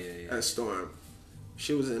 Oh yeah. As Storm,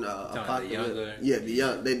 she was in Apocalypse.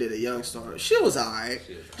 They did a young Storm. She was alright.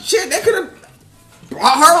 Shit, they could have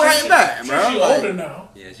brought her right back, bro. She's older now.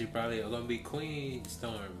 Yeah, she probably gonna be Queen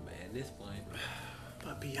Storm at this point.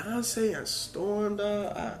 But Beyonce as Storm,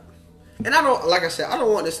 dog. And I don't, like I said, I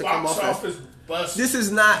don't want this to come off as. This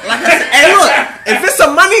is not like I said. Hey, look, if it's a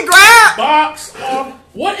money grab, box off.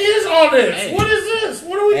 What is all this? Hey. What is this?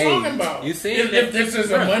 What are we talking about? You seen if this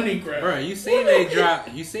is a money grab, bro? You seen they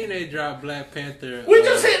drop Black Panther? We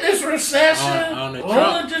just hit this recession. On the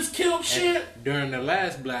Rona just killed shit during the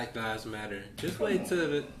last Black Lives Matter. Just wait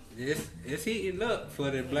till it's heating up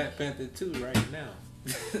for the Black Panther 2 right now.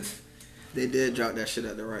 They did drop that shit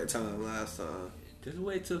at the right time last time. Just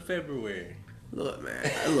wait till February. Look, man.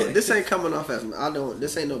 Look, this ain't coming off as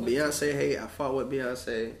this ain't no Beyonce hate. I fought with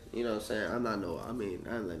Beyonce. You know what I'm saying? I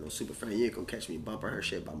ain't like no super fan. You ain't gonna catch me bumping her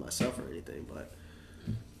shit by myself or anything. But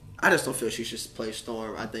I just don't feel she should play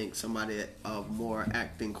Storm. I think somebody of more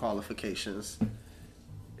acting qualifications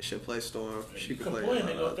should play Storm. She could play.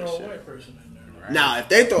 They gonna throw a white person in there. Right? Now, if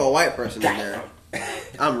they throw a white person in there,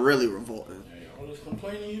 I'm really revolting. All this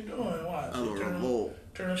complaining you doing? Why? I'm a revolt.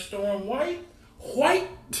 Turn a storm white. White.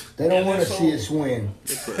 They don't want to see it swing.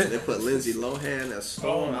 They put Lindsay Lohan as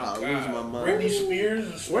Storm. I'll lose my mind. Britney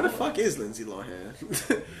Spears. Where the fuck is Lindsay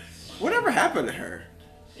Lohan? Whatever happened to her?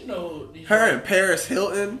 You know, her and Paris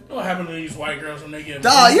Hilton. What happened to these white girls when they get?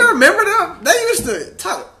 Dog, you remember them? They used to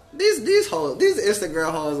talk. These hoes, these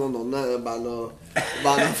Instagram hoes don't know nothing about no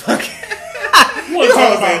fucking. You want to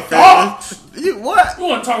talk about dogs? You what? You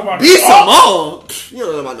want to talk about B. Simone? You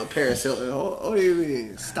don't know about no Paris Hilton. What do you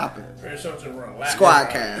mean? Stop it. Paris Hilton run Latin.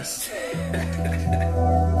 SQUADcast.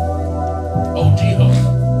 OG host.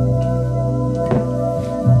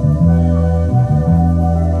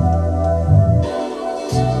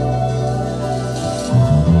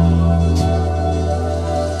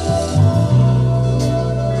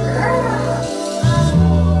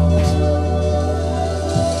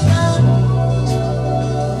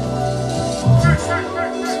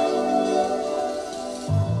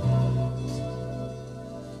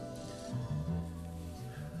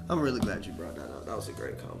 I'm really glad you brought that up. That was a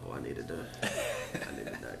great combo. I needed that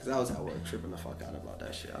because I was at work tripping the fuck out about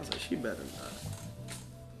that shit. I was like, she better not.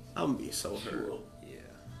 I'm gonna be so hurt. Yeah.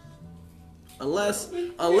 Unless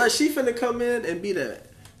she finna come in and be the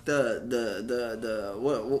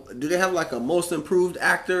what do they have like a most improved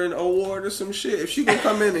actor in award or some shit? If she gonna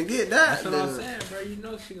come in and get that, that's what I'm saying, bro. You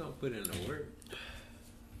know she gonna put in the work.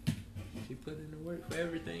 She put in the work for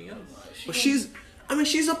everything else. But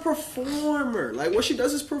she's a performer. Like, what she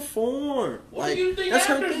does is perform. What like, do you think that's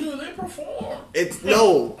actors her do? They perform. It's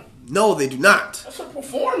no, they do not. That's a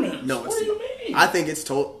performance. No, what do you mean? I think it's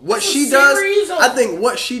what she does. I think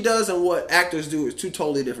what she does and what actors do is two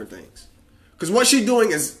totally different things. Because what she's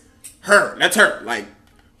doing is her. That's her. Like,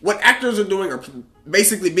 what actors are doing are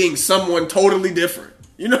basically being someone totally different.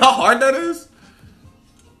 You know how hard that is?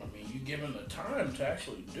 I mean, you give them the time to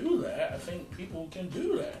actually do that. I think people can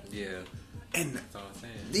do that. Yeah. And that's all I'm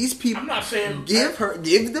saying. These people, I'm not saying give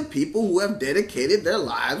the people who have dedicated their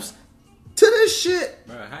lives to this shit.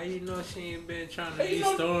 Bro, how you know she ain't been trying to be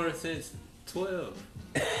Storm since 12?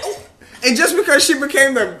 And just because she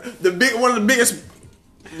became the big one of the biggest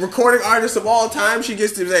recording artists of all time, she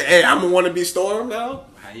gets to say, "Hey, I'm gonna want to be Storm now."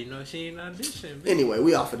 How you know she ain't auditioned? Anyway,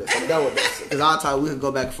 we off of this. I'm done with this because I'll tell you we can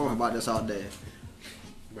go back and forth about this all day.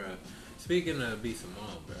 Bro, speaking of B.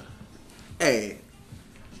 Simone, bro. Hey,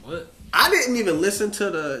 what? I didn't even listen to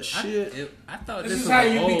the shit. I thought this is how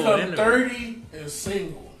you become 30 and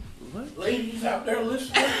single. What? Ladies out there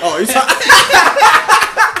listening. Oh, you saw.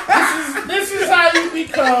 This is how you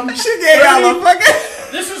become. She gave out a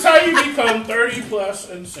fucking. This is how you become 30 plus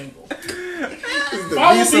and single.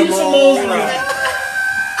 Follow B. Simone's lead.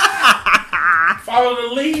 Follow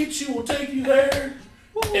the lead. She will take you there.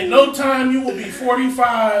 In no time, you will be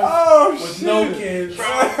 45 with no kids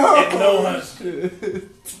and no husband.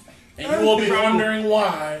 And you will be wondering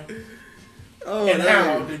why and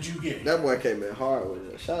how did you get it. That boy came in hard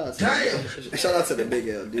with it. Shout out to the big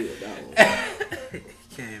LD with that one.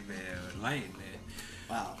 Came in with lightning.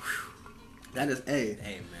 Wow. That is, hey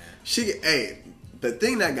man. The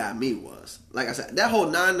thing that got me was, like I said, that whole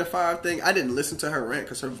 9 to 5 thing, I didn't listen to her rant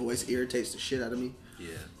because her voice irritates the shit out of me.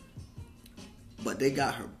 Yeah. But they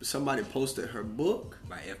got her, somebody posted her book.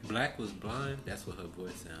 Like, if Black was blind, that's what her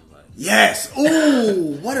voice sounds like. Yes.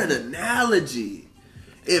 Ooh, what an analogy.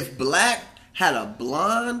 If Black had a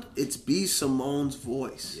blonde, it's B. Simone's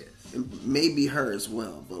voice. Yes. And maybe her as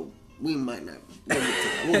well, but we might not. We'll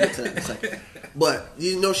get to that in a second. But,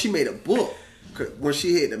 you know, she made a book. When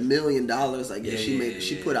she hit $1 million, I guess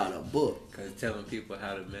she put out a book. Because telling people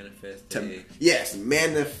how to manifest. Yes,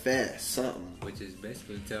 manifest something. Which is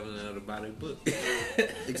basically telling them about a book.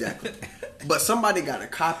 Exactly. But somebody got a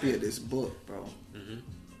copy of this book, bro. Mm-hmm.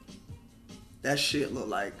 That shit look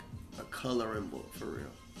like a coloring book, for real.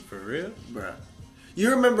 For real? Bruh.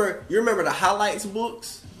 You remember the highlights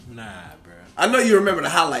books? Nah, bro. I know you remember the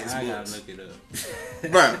highlights books. I gotta look it up.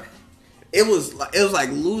 Bruh. It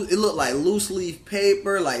looked like loose leaf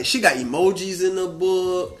paper. Like, she got emojis in the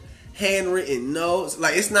book, handwritten notes.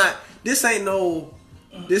 Like, this ain't no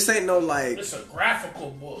like. It's a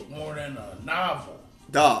graphical book more than a novel.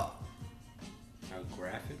 Dog. A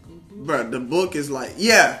graphical book? Bruh, the book is like,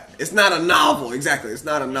 it's not a novel. Exactly, it's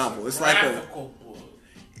not a novel. It's like a graphical book.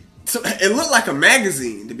 So it looked like a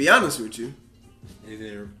magazine, to be honest with you. Is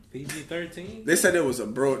it PG-13? They said it was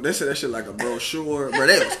they said that shit like a brochure. Bro,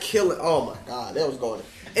 they was killing. Oh my god, they was going.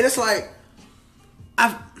 And it's like,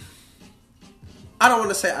 I don't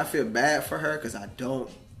want to say I feel bad for her because I don't.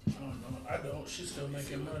 I don't. She's still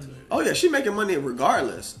making money. Oh yeah, she's making money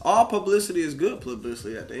regardless. All publicity is good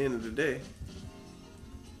publicity at the end of the day.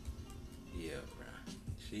 Yeah,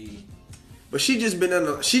 bro. But she just been on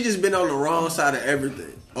the wrong side of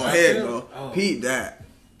everything. Oh, here you go. Oh. Peep that.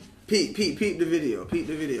 Peep the video. Peep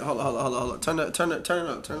the video. Hold on. Turn it up. Turn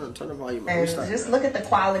the volume up. And just look at the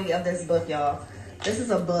quality of this book, y'all. This is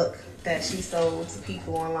a book that she sold to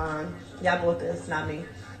people online. Y'all bought this, not me.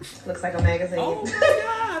 Looks like a magazine. Oh my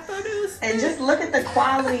god, I thought it was. And just look at the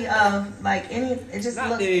quality of like any. It just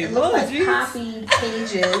looks. It looks like copied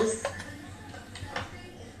pages.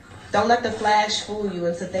 Don't let the flash fool you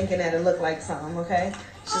into thinking that it looked like something. Okay,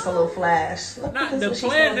 it's just a little flash. Look Not at the this. What she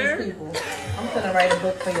sold planner. these people. I'm gonna write a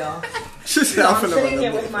book for y'all. I'm I'm sitting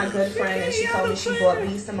here with my good friend, and she told me she bought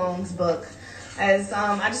B. Simone's book. As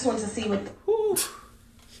I just wanted to see what.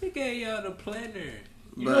 She gave y'all the planner.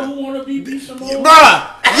 You know who want to be B. Simone?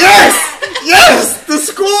 Bruh! Yes! The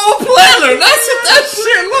school planner! That's what that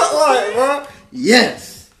shit look like, bro.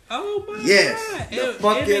 Yes. Oh my Yes. god. The It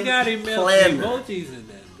fucking got emojis planner. in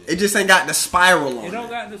that. It just ain't got the spiral on It it. don't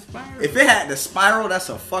got the spiral. If it had the spiral, that's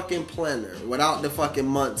a fucking planner without the fucking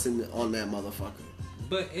months on that motherfucker.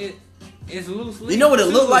 But it's loose leaf. You know what it too.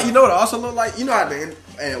 looked like? You know what it also looked like? You know how and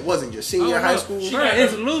it wasn't just senior high school?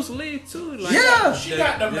 It's loose leaf too. Like Yeah. She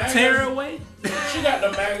got the tearaway. She got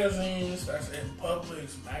the magazines that's in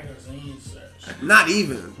Publix magazine section. Not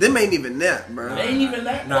even. Them ain't even that, bro. They ain't even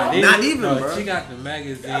that. Nah, quality. Not even, bro. She got the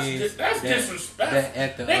magazines. That's disrespectful.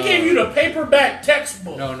 At They gave you the paperback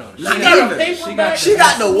textbook. No. She Not got even. a paperback. She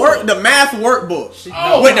got the math workbook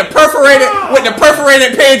Oh, with the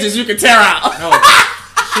perforated pages you can tear out. No,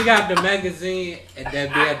 she got the magazine that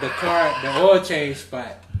be at the oil change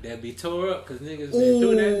spot that be tore up because niggas been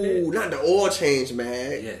through that Ooh, bitch. not the oil change,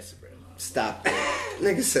 man. Yes, bro. Stop that.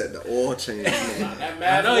 Nigga said the oil change, man. That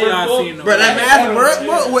math I know y'all workbook. seen the Bro, that math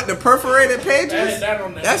workbook with the perforated pages,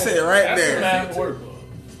 That's it right That's there. the math workbook.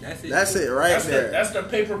 That's it right there. That's the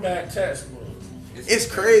paperback textbook. It's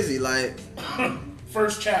crazy, like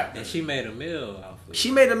First chapter. And she made a meal off of it.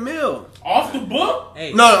 she made a meal. Off the book?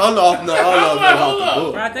 Hey, No, off Hold the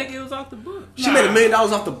up. bro, I book. think it was off the book. She made $1 million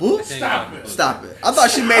off the book. Stop it. Stop it. I thought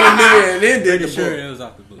she made $1 million and then did Pretty the sure book. it was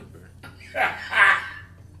off the book, bro.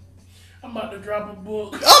 I'm about to drop a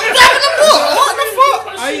book. What the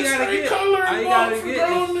fuck? All you gotta get,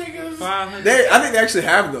 niggas. 500. I think they actually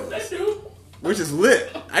have those, They do. which is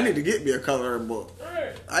lit. I need to get me a coloring book.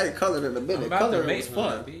 Right. I ain't colored in a I'm minute. about to Coloring was make one,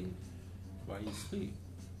 fun. B. While you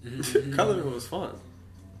sleep. Coloring was fun.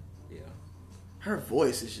 Yeah, Her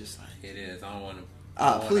voice is just like. it is. I don't want to.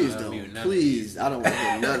 Please don't. Please, I don't want to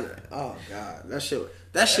hear none of that. Oh God, that shit would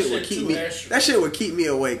shit keep too me. extra. That shit would keep me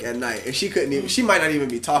awake at night, and she couldn't even. She might not even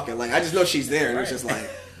be talking. Like I just know she's there, and it's just like,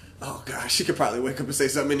 oh God, she could probably wake up and say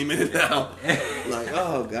something any minute now. Like,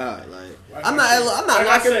 oh God, like I'm not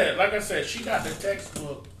knocking. Like I said, she got the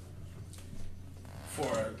textbook for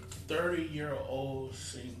a 30-year-old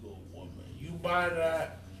single woman. You buy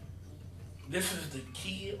that. This is the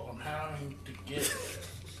key on how to get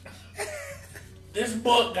there. This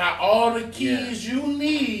book got all the keys you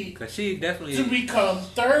need Cause she definitely to become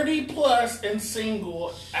 30 plus and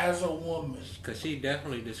single as a woman. Cause she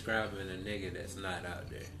definitely describing a nigga that's not out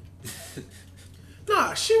there.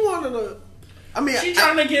 Nah, she wanted to. I mean, She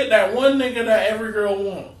trying to get that one nigga that every girl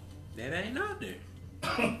want. That ain't out there.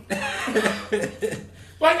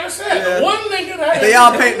 Like I said, the one nigga that they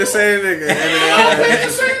all paint the same nigga. They all paint the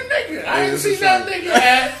same nigga. I ain't seen that nigga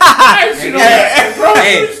at. I ain't seen him at the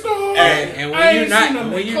grocery store. And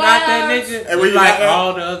when you not that nigga, And you when you like not-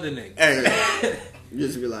 all the other niggas. Hey, you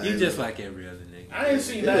just be like, You just like every other nigga. I ain't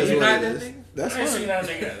seen It that is You what nigga. not it that is. nigga? That's I ain't fine. seen that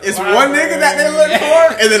nigga. at the It's one library. nigga that they look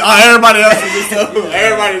for, and then everybody else is just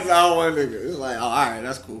everybody's all one nigga. It's like, oh, all right,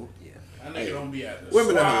 that's cool. That nigga don't be at the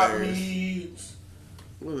Women are swap hilarious. meets.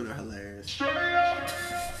 Women are hilarious.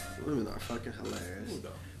 Women are fucking hilarious.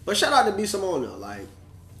 But shout out to B. Simone though. Like,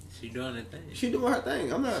 She doing her thing. she doing her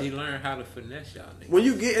thing. I'm not. She learned how to finesse y'all niggas. When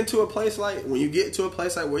you get into a place like where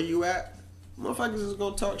you at, motherfuckers is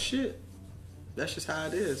gonna talk shit. That's just how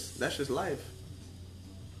it is. That's just life.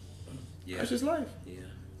 Yeah. That's just life. Yeah.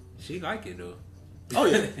 She like it though. Oh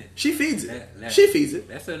yeah, she feeds it. That- She feeds it.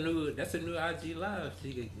 That's a new IG live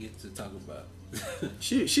she can get to talk about.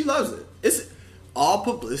 She loves it. It's all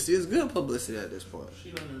publicity is good publicity at this point.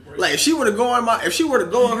 She done embraced Like if she were to go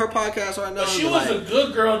on her podcast right now, But she and be was like, a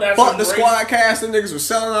good girl that's fuck the embraced- SQUADcast and niggas was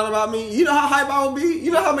selling out about me. You know how hype I would be?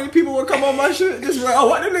 You know how many people would come on my shit? Just be like, oh,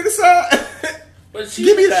 what the nigga said? But she,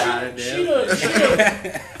 Give me that.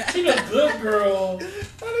 She the good girl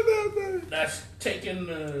that's taking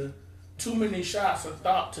the too many shots of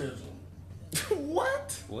thoughtism.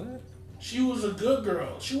 What? What? She was a good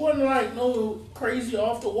girl. She wasn't like no crazy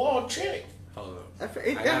off the wall chick. Hold up.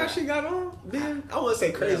 Ain't that how she got on? Then I wouldn't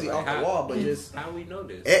say crazy Yeah, off like the how- wall, but just How we know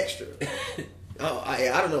this? extra. Oh,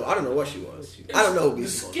 I don't know. I don't know what she was. I don't know who the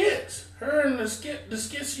Beastie was. skits. Her and the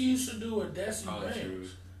skits she used to do with Desi Banks. True.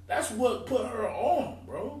 That's what put her on,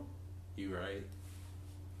 bro. You right.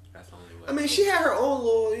 That's the only way. I mean, she had her own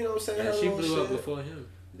little, you know what I'm saying? Yeah, her she little blew up shit. before him.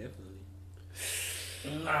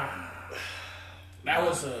 Definitely. Nah. That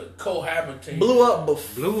was a cohabitation. Blew up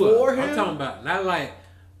before him? I'm talking about, not like,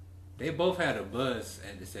 they both had a buzz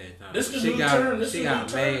at the same time. This is she new got, term. This she is got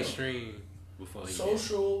new term. mainstream before he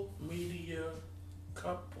Social media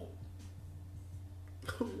couple.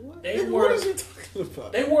 What? They What were- is he talking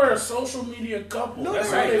about? They were a social media couple. No, That's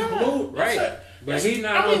they're how they not. blew. Right. But he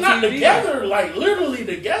not I mean, on not TV. together, like literally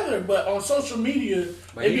together, but on social media,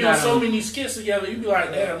 But they he be on not so on- many skits together. You be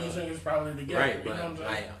like, damn, these niggas probably together. Right, you know what I'm but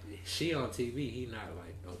saying? like, she on TV, he not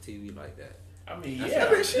like on TV like that. I mean, That's yeah, how-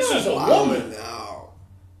 this She is on a Wildin' woman. now.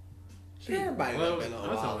 Everybody Well, done been on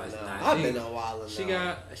I'm talking Wildin' about- now. nah, I've she- been on Wildin'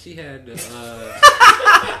 now. She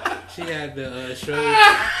had the show.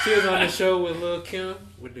 She was on the show with Lil' Kim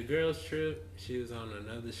with the girls trip. She was on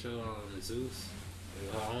another show on Zeus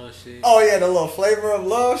with her own shit. Oh yeah, the little flavor of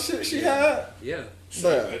love shit she had. Yeah.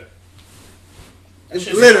 Bruh. That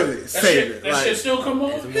shit Literally, still- save that it. That Like, shit still come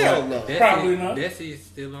on? It's more- Hell no. Desi- Probably not. Desi's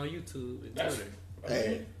still on YouTube and That's- Twitter.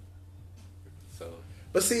 hey. So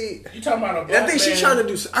But see, You talking about a I black think she man, trying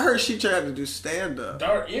to do. I heard she tried to do stand up.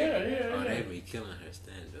 dark? Yeah, oh, yeah. they be killing her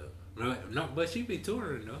stand up. No, but she be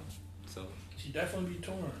touring though. So She definitely be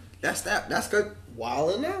torn. That's that. That's good.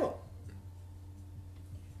 Wildin' out.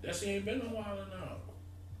 Desi ain't been a while now.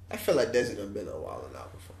 I feel like Desi done been on Wildin'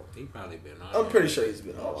 out before. he probably been on. I'm there. pretty sure he's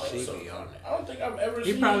been on Oh, She Wildin'. so- be on it. I don't think I've ever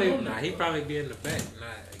He seen probably him on there. he probably be in the back,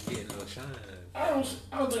 not getting no shine. I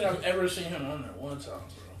don't think I've ever seen him on there one time,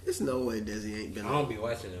 bro. There's no way Desi ain't been I on. don't be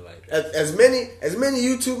watching it like that. As many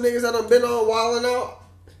YouTube niggas that done been on Wildin' out,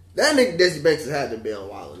 that nigga Desi Banks has had to be on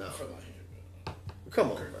Wildin' I out. feel like he been.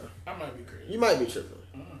 Come on, man. I might be crazy. You might be tripping.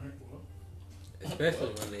 All right, well. Especially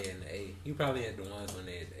when they in the A. You probably had the ones when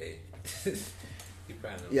they in the A. You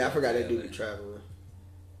probably Yeah, I forgot they LA. do be traveling.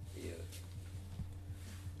 Yeah.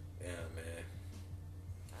 Yeah, man.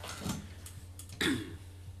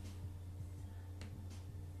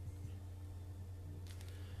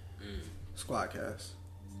 SQUADcast.